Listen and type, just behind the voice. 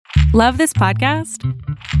Love this podcast?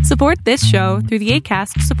 Support this show through the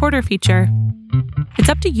Acast supporter feature. It's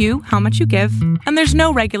up to you how much you give, and there's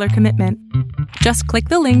no regular commitment. Just click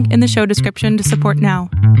the link in the show description to support now.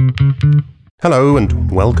 Hello and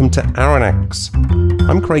welcome to Aranax.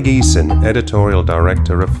 I'm Craig Eason, Editorial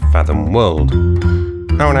Director of Fathom World.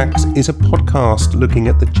 Aranax is a podcast looking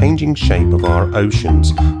at the changing shape of our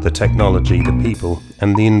oceans, the technology, the people,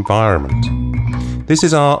 and the environment. This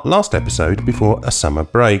is our last episode before a summer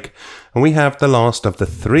break, and we have the last of the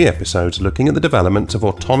 3 episodes looking at the development of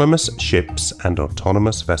autonomous ships and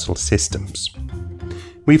autonomous vessel systems.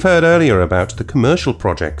 We've heard earlier about the commercial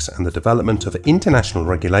projects and the development of international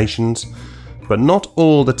regulations, but not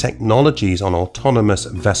all the technologies on autonomous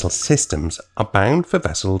vessel systems are bound for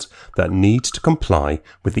vessels that need to comply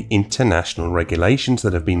with the international regulations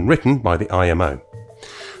that have been written by the IMO.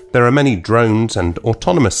 There are many drones and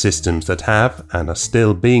autonomous systems that have and are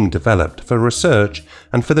still being developed for research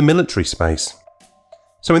and for the military space.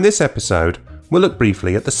 So in this episode, we'll look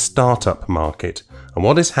briefly at the startup market and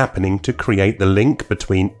what is happening to create the link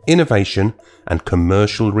between innovation and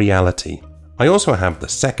commercial reality. I also have the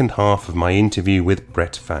second half of my interview with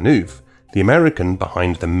Brett Van Hoof, the American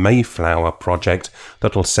behind the Mayflower project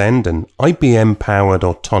that'll send an IBM-powered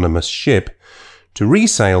autonomous ship to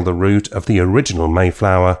resail the route of the original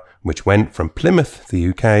Mayflower, which went from Plymouth, the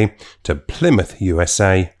UK, to Plymouth,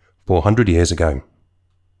 USA, 400 years ago.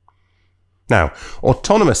 Now,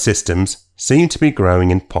 autonomous systems seem to be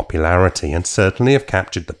growing in popularity and certainly have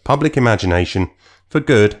captured the public imagination for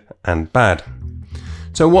good and bad.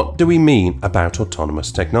 So what do we mean about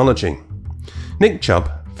autonomous technology? Nick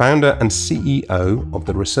Chubb, founder and CEO of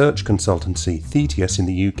the research consultancy Thetius in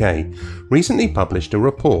the UK, recently published a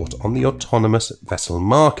report on the autonomous vessel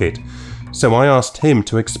market. So I asked him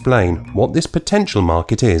to explain what this potential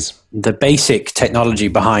market is. The basic technology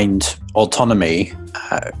behind autonomy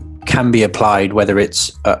can be applied whether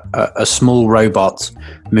it's a small robot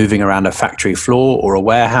moving around a factory floor or a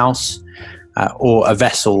warehouse, or a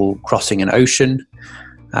vessel crossing an ocean,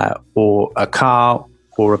 or a car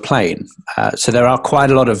or a plane. So there are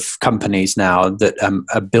quite a lot of companies now that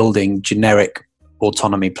are building generic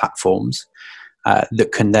autonomy platforms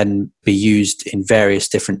that can then be used in various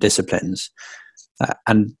different disciplines.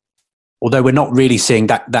 And although we're not really seeing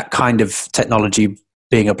that kind of technology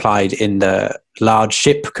being applied in the large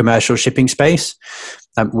commercial shipping space,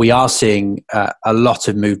 we are seeing a lot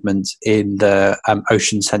of movement in the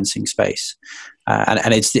ocean sensing space.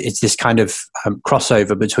 And it's this kind of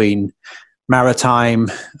crossover between maritime,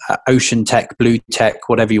 ocean tech, blue tech,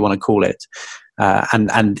 whatever you want to call it,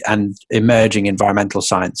 and emerging environmental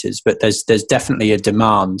sciences. But there's definitely a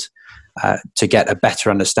demand to get a better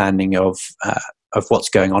understanding of what's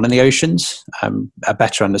going on in the oceans, a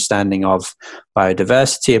better understanding of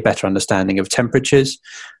biodiversity, a better understanding of temperatures.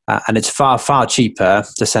 And it's far, far cheaper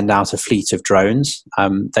to send out a fleet of drones.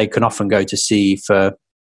 They can often go to sea for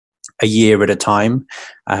a year at a time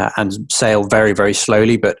and sail very, very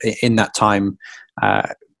slowly, but in that time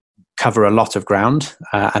cover a lot of ground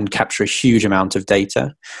and capture a huge amount of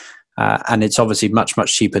data. And it's obviously much,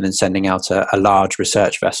 much cheaper than sending out a large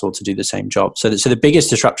research vessel to do the same job. So the biggest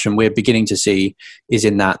disruption we're beginning to see is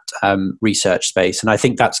in that research space. And I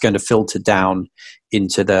think that's going to filter down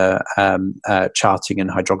into the charting and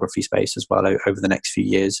hydrography space as well over the next few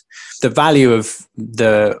years. The value of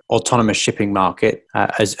the autonomous shipping market,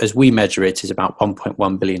 as we measure it, is about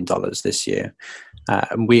 $1.1 billion this year.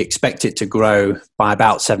 And we expect it to grow by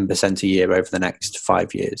about 7% a year over the next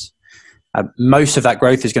 5 years. Most of that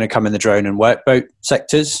growth is going to come in the drone and workboat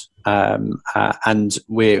sectors, and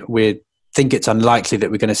we think it's unlikely that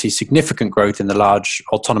we're going to see significant growth in the large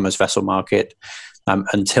autonomous vessel market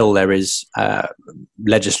until there is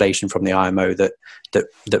legislation from the IMO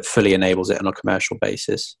that fully enables it on a commercial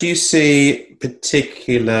basis. Do you see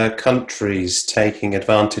particular countries taking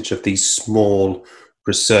advantage of these small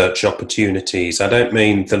research opportunities? I don't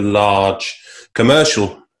mean the large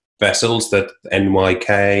commercial vessels, that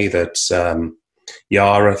NYK, that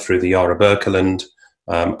Yara through the Yara Birkeland,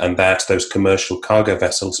 and those commercial cargo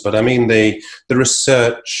vessels. But I mean the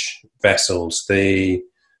research vessels, the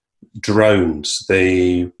drones,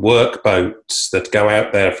 the workboats that go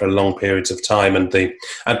out there for long periods of time, and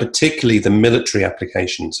particularly the military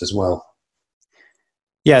applications as well.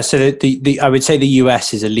 Yeah, so I would say the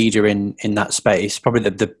US is a leader in that space. Probably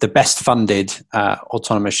the best funded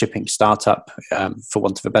autonomous shipping startup, for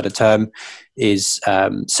want of a better term, is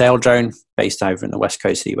Saildrone, based over in the west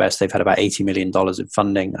coast of the US. They've had about $80 million in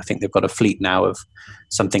funding. I think they've got a fleet now of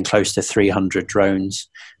something close to 300 drones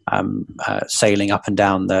sailing up and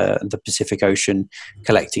down the Pacific Ocean,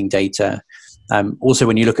 collecting data. Also,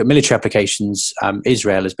 when you look at military applications,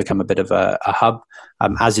 Israel has become a bit of a hub,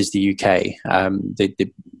 as is the UK.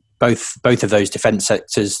 Both of those defence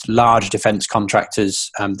sectors, large defence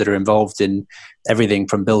contractors that are involved in everything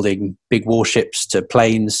from building big warships to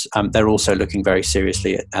planes, they're also looking very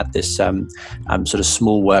seriously at this sort of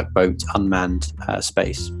small workboat unmanned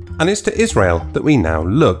space. And it's to Israel that we now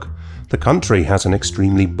look. The country has an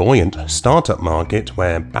extremely buoyant startup market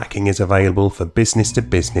where backing is available for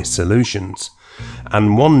business-to-business solutions.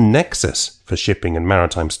 And one nexus for shipping and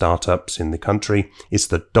maritime startups in the country is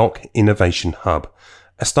the Dock Innovation Hub,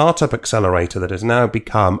 a startup accelerator that has now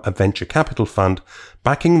become a venture capital fund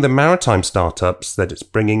backing the maritime startups that it's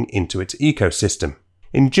bringing into its ecosystem.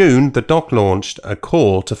 In June, the Dock launched a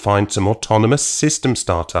call to find some autonomous system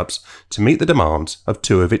startups to meet the demands of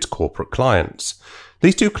two of its corporate clients.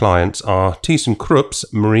 These two clients are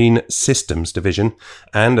ThyssenKrupp's Marine Systems division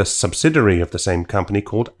and a subsidiary of the same company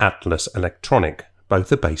called Atlas Elektronik.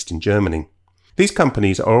 Both are based in Germany. These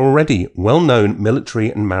companies are already well-known military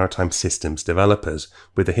and maritime systems developers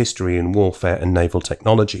with a history in warfare and naval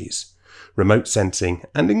technologies, remote sensing,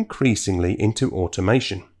 and increasingly into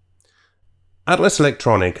automation. Atlas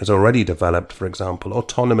Elektronik has already developed, for example,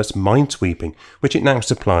 autonomous minesweeping, which it now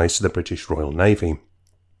supplies to the British Royal Navy.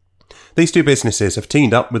 These two businesses have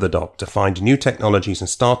teamed up with the Dock to find new technologies and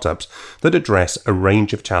startups that address a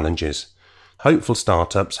range of challenges. Hopeful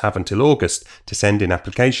startups have until August to send in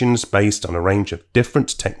applications based on a range of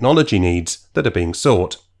different technology needs that are being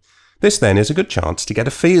sought. This then is a good chance to get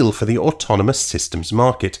a feel for the autonomous systems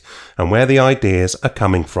market and where the ideas are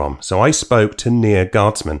coming from. So I spoke to Nir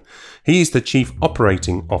Gartzman. He's the Chief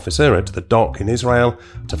Operating Officer at the Dock in Israel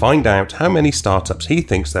to find out how many startups he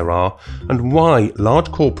thinks there are and why large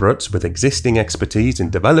corporates with existing expertise in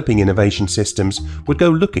developing innovation systems would go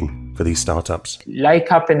looking for these startups. Like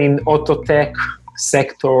happened in auto tech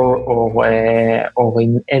sector or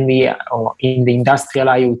in the industrial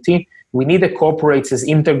IoT, we need the corporates as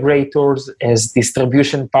integrators, as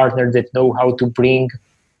distribution partners that know how to bring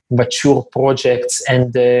mature projects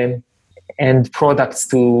and products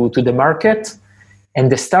to the market.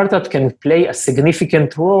 And the startup can play a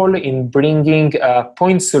significant role in bringing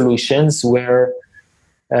point solutions where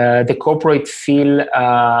the corporate feel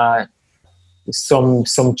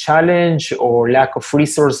some challenge or lack of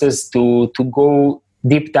resources to go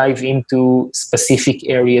deep dive into specific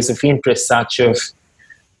areas of interest, such as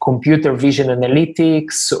computer vision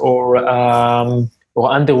analytics or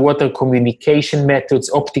underwater communication methods,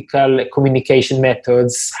 optical communication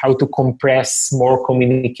methods, how to compress more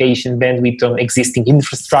communication bandwidth on existing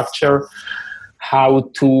infrastructure, how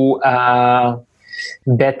to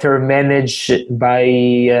better manage by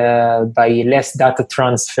less data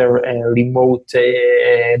transfer remote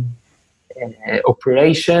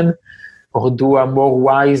operation, or do a more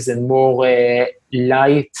wise and more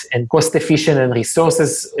light and cost-efficient and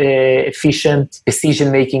resources-efficient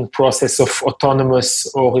decision-making process of autonomous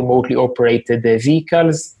or remotely operated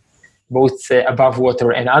vehicles, both above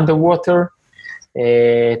water and underwater,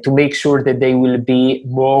 to make sure that they will be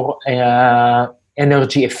more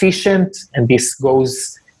energy efficient. And this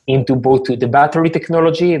goes into both to the battery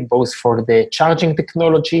technology, both for the charging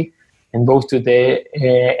technology, and both to the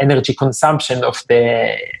energy consumption of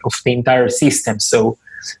the entire system. So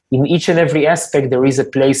in each and every aspect, there is a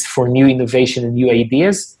place for new innovation and new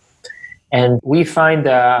ideas. And we find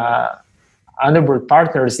honorable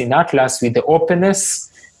partners in Atlas with the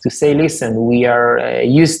openness to say, listen, we are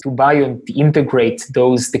used to buy and integrate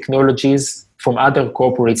those technologies from other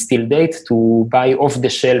corporates till date to buy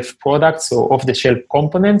off-the-shelf products or off-the-shelf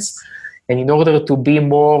components. And in order to be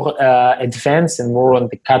more advanced and more on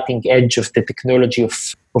the cutting edge of the technology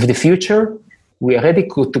of the future, we are ready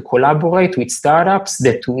to collaborate with startups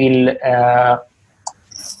that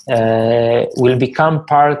will become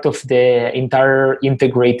part of the entire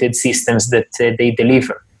integrated systems that they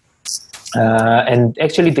deliver. And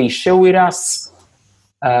actually, they share with us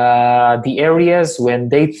the areas when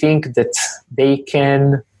they think that they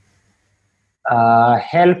can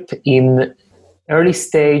help in early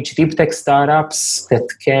stage deep tech startups that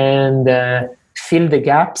can fill the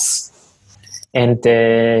gaps and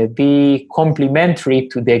be complementary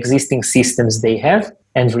to the existing systems they have.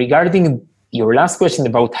 And regarding your last question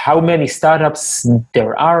about how many startups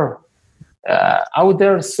there are out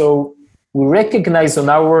there, so we recognize on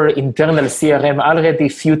our internal CRM already a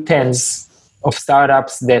few tens of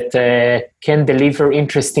startups that can deliver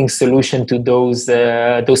interesting solution to those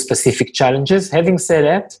specific challenges. Having said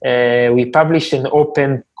that, we publish an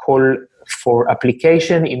open call for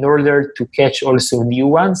application in order to catch also new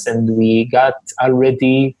ones. And we got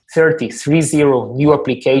already 30 new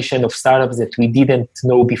application of startups that we didn't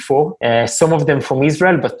know before. Some of them from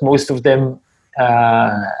Israel, but most of them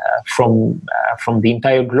from the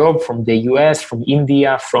entire globe, from the US, from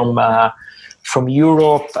India, from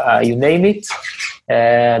Europe, you name it,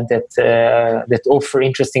 that offer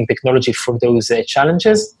interesting technology for those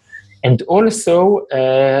challenges. And also,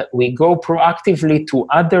 we go proactively to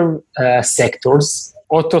other sectors,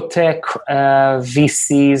 auto tech,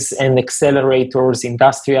 VCs and accelerators,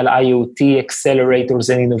 industrial IoT accelerators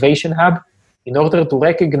and innovation hub, in order to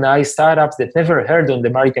recognize startups that never heard on the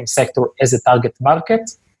maritime sector as a target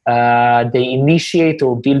market. They initiate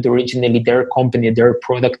or build originally their company, their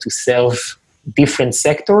product to serve different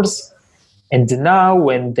sectors. And now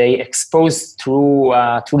when they expose through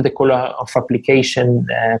the call of application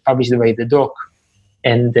published by the DOC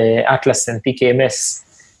and Atlas and TKMS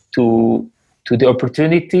to the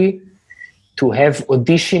opportunity to have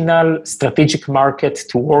additional strategic market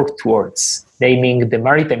to work towards, naming the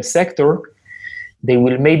maritime sector, they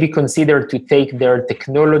will maybe consider to take their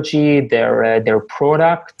technology, their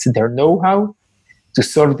product, their know-how to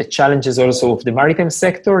solve the challenges also of the maritime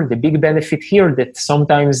sector. The big benefit here that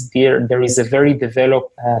sometimes there is a very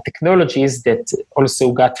developed technologies that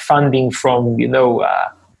also got funding from,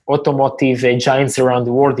 automotive giants around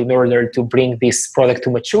the world in order to bring this product to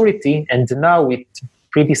maturity. And now with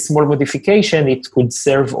pretty small modification, it could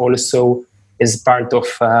serve also as part of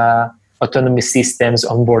autonomous systems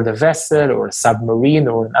on board a vessel or a submarine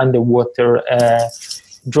or an underwater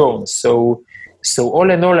drone. So all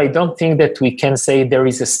in all, I don't think that we can say there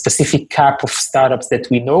is a specific cap of startups that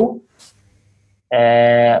we know.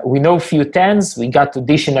 We know a few tens. We got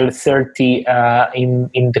additional 30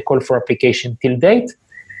 in the call for application till date.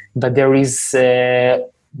 But there is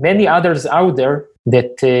many others out there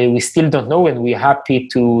that we still don't know, and we're happy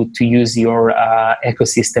to use your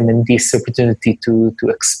ecosystem and this opportunity to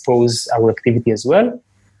expose our activity as well.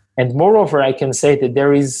 And moreover, I can say that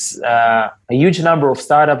there is a huge number of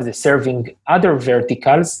startups that are serving other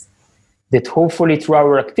verticals that hopefully through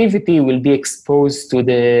our activity will be exposed to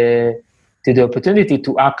the opportunity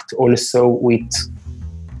to act also with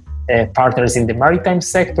partners in the maritime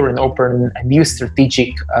sector and open a new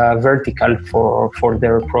strategic vertical for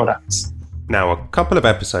their products. Now, a couple of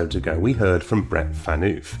episodes ago, we heard from Brett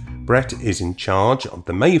Phaneuf. Brett is in charge of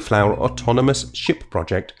the Mayflower Autonomous Ship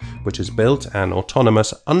Project, which has built an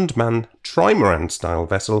autonomous unmanned trimaran-style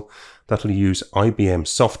vessel that'll use IBM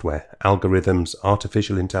software, algorithms,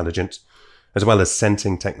 artificial intelligence, as well as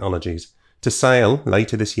sensing technologies, to sail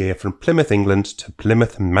later this year from Plymouth, England to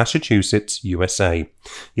Plymouth, Massachusetts, USA.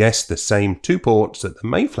 Yes, the same two ports that the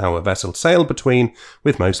Mayflower vessel sailed between,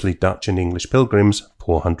 with mostly Dutch and English pilgrims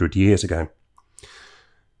 400 years ago.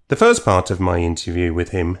 The first part of my interview with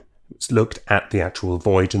him looked at the actual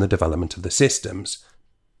voyage and the development of the systems.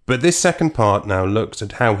 But this second part now looks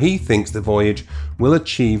at how he thinks the voyage will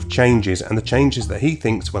achieve changes and the changes that he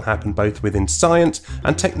thinks will happen both within science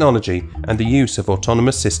and technology and the use of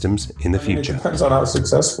autonomous systems in the future. It depends on how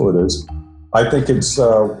successful it is. I think it's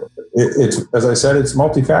as I said, it's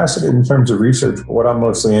multifaceted in terms of research. But what I'm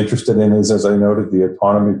mostly interested in is, as I noted, the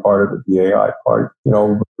autonomy part of it, the AI part.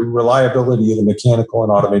 Reliability of the mechanical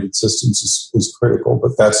and automated systems is critical,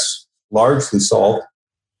 but that's largely solved.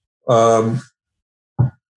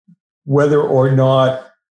 Whether or not,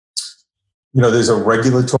 there's a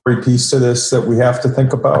regulatory piece to this that we have to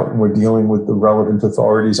think about, and we're dealing with the relevant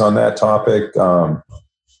authorities on that topic.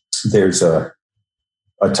 There's a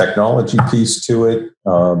technology piece to it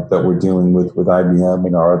that we're dealing with IBM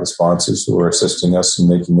and our other sponsors who are assisting us in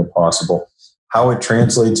making it possible. How it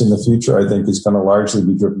translates in the future, I think, is going to largely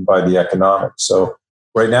be driven by the economics. So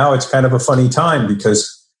right now, it's kind of a funny time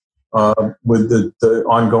because with the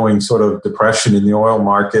ongoing sort of depression in the oil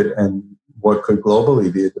market and what could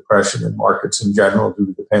globally be a depression in markets in general due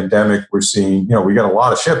to the pandemic, we're seeing, we got a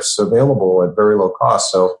lot of ships available at very low cost.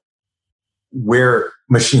 So where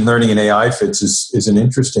machine learning and AI fits is an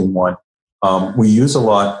interesting one. We use a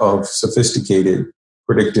lot of sophisticated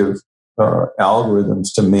predictive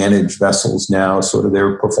algorithms to manage vessels now, sort of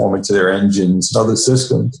their performance of their engines and other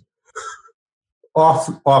systems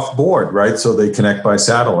off board, right? So they connect by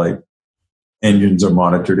satellite. Engines are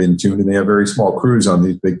monitored in tune, and they have very small crews on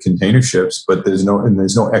these big container ships, but there's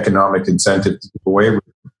no economic incentive to give away with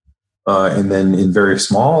them. And then in very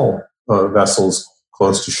small vessels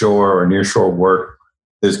close to shore or near shore work,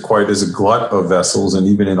 there's a glut of vessels, and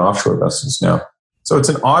even in offshore vessels now. So it's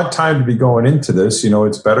an odd time to be going into this.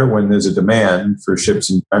 It's better when there's a demand for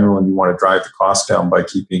ships in general, and you want to drive the cost down by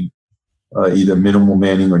keeping either minimal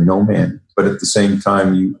manning or no manning. But at the same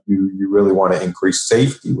time, you really want to increase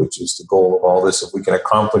safety, which is the goal of all this. If we can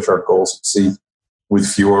accomplish our goals at sea with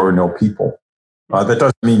fewer or no people, that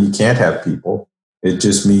doesn't mean you can't have people. It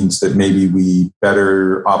just means that maybe we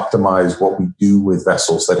better optimize what we do with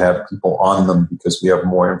vessels that have people on them because we have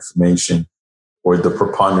more information, or the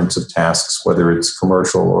preponderance of tasks, whether it's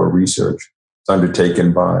commercial or research, it's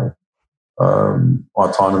undertaken by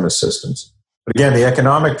autonomous systems. But again, the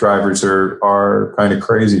economic drivers are kind of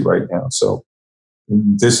crazy right now. So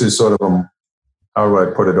this is sort of how do I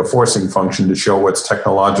put it, a forcing function to show what's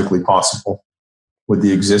technologically possible with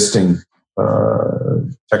the existing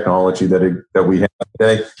technology that we have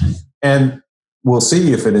today. And we'll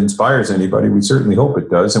see if it inspires anybody. We certainly hope it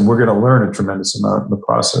does. And we're going to learn a tremendous amount in the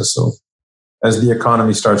process. So as the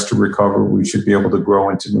economy starts to recover, we should be able to grow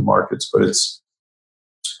into new markets. But it's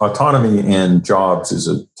autonomy and jobs is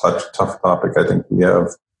a tough topic. I think we have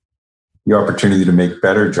the opportunity to make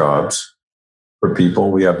better jobs for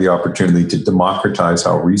people. We have the opportunity to democratize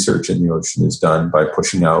how research in the ocean is done by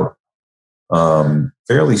pushing out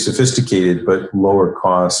fairly sophisticated but lower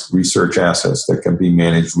cost research assets that can be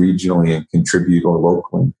managed regionally and contribute, or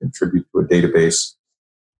locally and contribute to a database,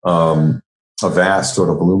 a vast sort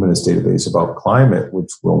of voluminous database about climate,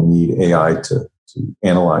 which will need AI to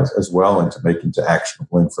analyze as well and to make into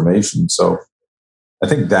actionable information. So I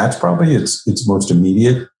think that's probably its most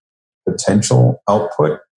immediate potential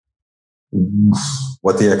output.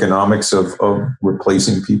 What the economics of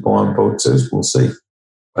replacing people on boats is, we'll see.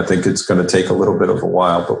 I think it's going to take a little bit of a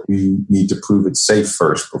while, but we need to prove it's safe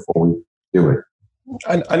first before we do it.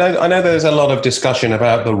 I know there's a lot of discussion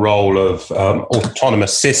about the role of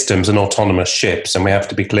autonomous systems and autonomous ships, and we have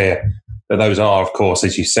to be clear that those are, of course,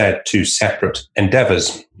 as you said, two separate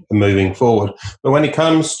endeavors moving forward. But when it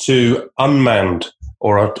comes to unmanned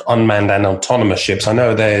and autonomous ships, I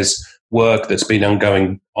know there's work that's been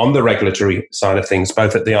ongoing on the regulatory side of things,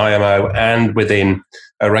 both at the IMO and within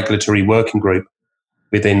a regulatory working group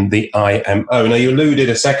within the IMO. Now, you alluded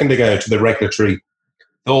a second ago to the regulatory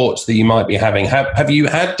thoughts that you might be having. Have you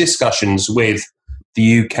had discussions with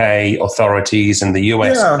the UK authorities and the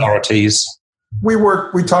US authorities? We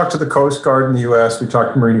talked to the Coast Guard in the US, we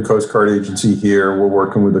talked to Marine Coast Guard Agency here. We're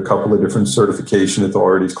working with a couple of different certification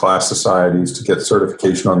authorities, class societies, to get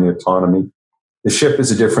certification on the autonomy. The ship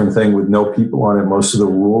is a different thing with no people on it. Most of the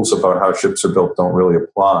rules about how ships are built don't really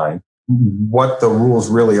apply. What the rules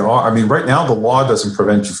really are, I mean, right now the law doesn't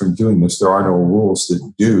prevent you from doing this. There are no rules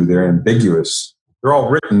that do. They're ambiguous. They're all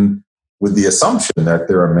written with the assumption that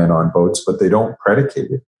there are men on boats, but they don't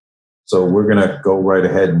predicate it. So we're going to go right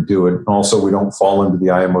ahead and do it. And also, we don't fall into the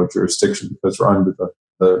IMO jurisdiction because we're under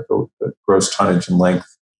the gross tonnage and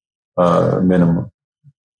length minimum.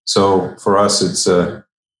 So for us, it's a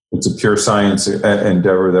pure science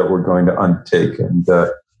endeavor that we're going to undertake. And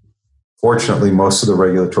fortunately, most of the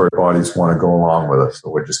regulatory bodies want to go along with us. So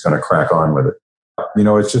we're just going to crack on with it. You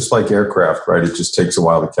know, it's just like aircraft, right? It just takes a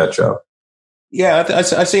while to catch up. Yeah,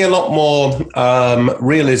 I see a lot more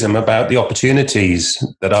realism about the opportunities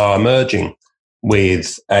that are emerging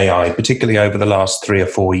with AI, particularly over the last 3 or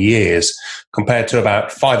 4 years, compared to about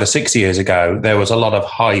 5 or 6 years ago. There was a lot of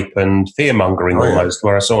hype and fear-mongering almost,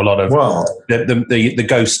 where I saw a lot of the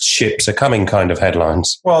ghost ships are coming kind of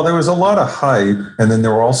headlines. Well, there was a lot of hype, and then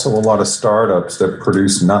there were also a lot of startups that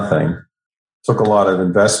produced nothing, took a lot of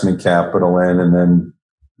investment capital in, and then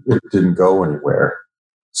it didn't go anywhere.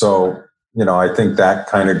 So, you know, I think that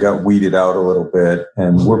kind of got weeded out a little bit,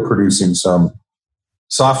 and we're producing some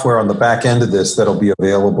software on the back end of this that'll be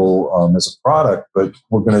available as a product, but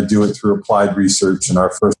we're going to do it through applied research, and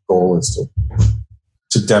our first goal is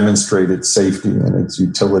to demonstrate its safety and its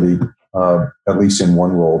utility, at least in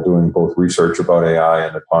one role, doing both research about AI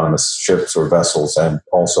and autonomous ships or vessels, and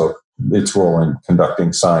also its role in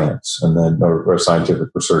conducting science and then or scientific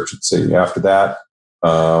research at sea. After that,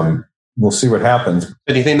 we'll see what happens.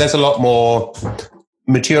 But do you think there's a lot more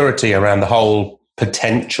maturity around the whole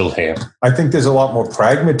potential here? I think there's a lot more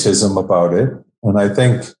pragmatism about it. And I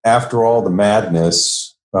think after all the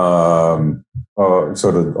madness,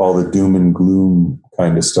 sort of all the doom and gloom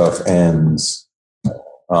kind of stuff ends,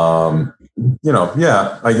 I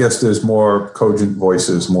guess there's more cogent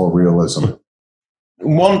voices, more realism.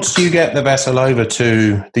 Once you get the vessel over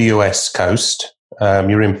to the US coast,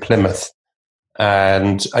 you're in Plymouth.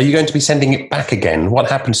 And are you going to be sending it back again? What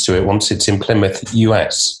happens to it once it's in Plymouth,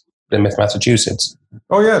 US, Plymouth, Massachusetts?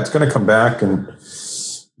 Oh, yeah, it's going to come back and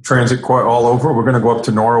transit quite all over. We're going to go up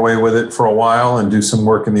to Norway with it for a while and do some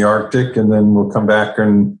work in the Arctic, and then we'll come back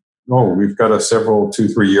and we've got a several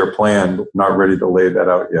 2-3 year plan, not ready to lay that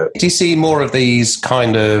out yet. Do you see more of these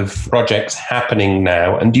kind of projects happening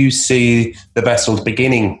now? And do you see the vessels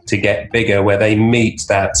beginning to get bigger where they meet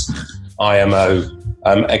that IMO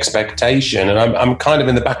expectation? And I'm kind of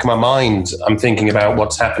in the back of my mind, I'm thinking about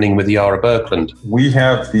what's happening with Yara Birkeland. We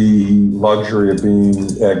have the luxury of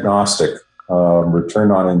being agnostic,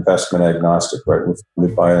 return on investment agnostic, right? We're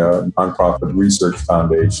funded by a nonprofit research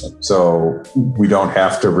foundation. So we don't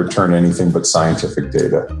have to return anything but scientific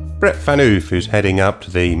data. Brett Van Hoof, who's heading up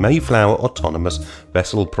the Mayflower Autonomous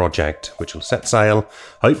Vessel Project, which will set sail,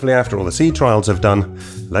 hopefully after all the sea trials have done,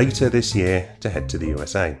 later this year to head to the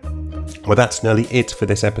USA. Well, that's nearly it for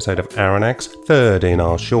this episode of Aronnax, third in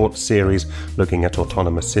our short series looking at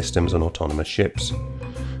autonomous systems and autonomous ships.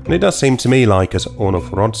 And it does seem to me like, as Ornulf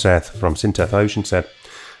Rodseth from Sintef Ocean said,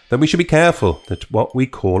 that we should be careful that what we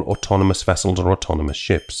call autonomous vessels or autonomous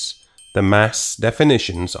ships. The mass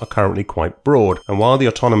definitions are currently quite broad, and while the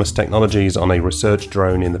autonomous technologies on a research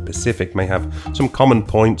drone in the Pacific may have some common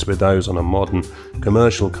points with those on a modern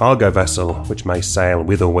commercial cargo vessel, which may sail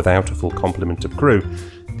with or without a full complement of crew,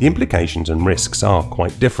 the implications and risks are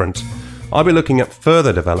quite different. I'll be looking at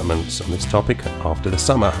further developments on this topic after the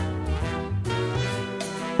summer.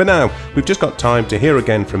 But now, we've just got time to hear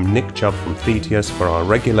again from Nick Chubb from Theteus for our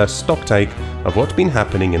regular stock take of what's been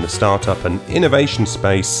happening in the startup and innovation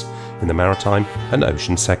space in the maritime and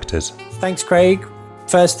ocean sectors. Thanks, Craig.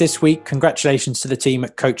 First this week, congratulations to the team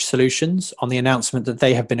at Coach Solutions on the announcement that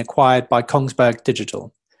they have been acquired by Kongsberg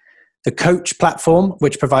Digital. The Coach platform,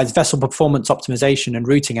 which provides vessel performance optimization and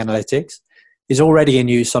routing analytics, is already in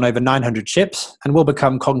use on over 900 ships and will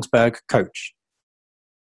become Kongsberg Coach.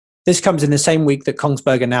 This comes in the same week that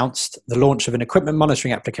Kongsberg announced the launch of an equipment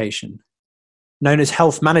monitoring application. Known as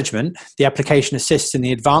Health Management, the application assists in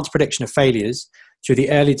the advanced prediction of failures through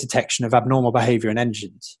the early detection of abnormal behavior in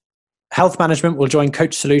engines. Health Management will join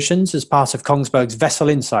Coach Solutions as part of Kongsberg's Vessel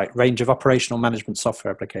Insight range of operational management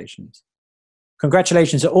software applications.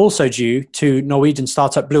 Congratulations are also due to Norwegian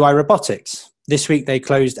startup Blue Eye Robotics. This week they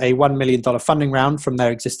closed a $1 million funding round from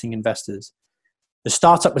their existing investors. The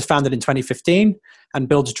startup was founded in 2015 and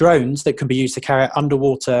builds drones that can be used to carry out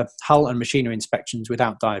underwater hull and machinery inspections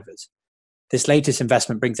without divers. This latest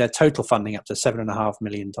investment brings their total funding up to $7.5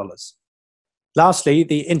 million. Lastly,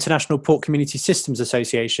 the International Port Community Systems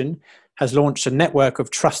Association has launched a network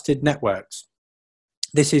of trusted networks.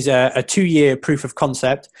 This is a 2-year proof of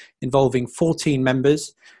concept involving 14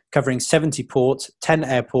 members, covering 70 ports, 10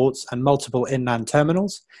 airports, and multiple inland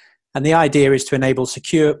terminals. And the idea is to enable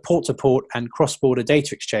secure port-to-port and cross-border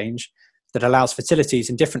data exchange that allows facilities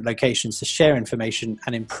in different locations to share information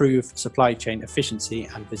and improve supply chain efficiency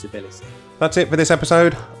and visibility. That's it for this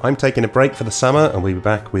episode. I'm taking a break for the summer and we'll be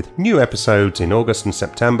back with new episodes in August and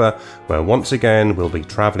September, where once again we'll be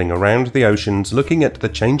travelling around the oceans looking at the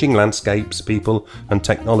changing landscapes, people and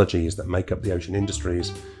technologies that make up the ocean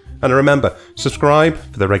industries. And remember, subscribe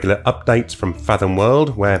for the regular updates from Fathom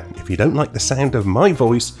World, where if you don't like the sound of my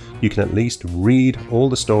voice, you can at least read all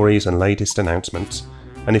the stories and latest announcements.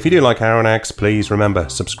 And if you do like Aronnax, please remember,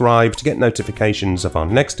 subscribe to get notifications of our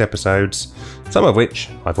next episodes, some of which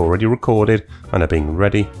I've already recorded and are being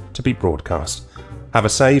ready to be broadcast. Have a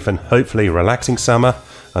safe and hopefully relaxing summer,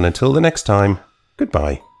 and until the next time,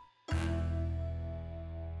 goodbye.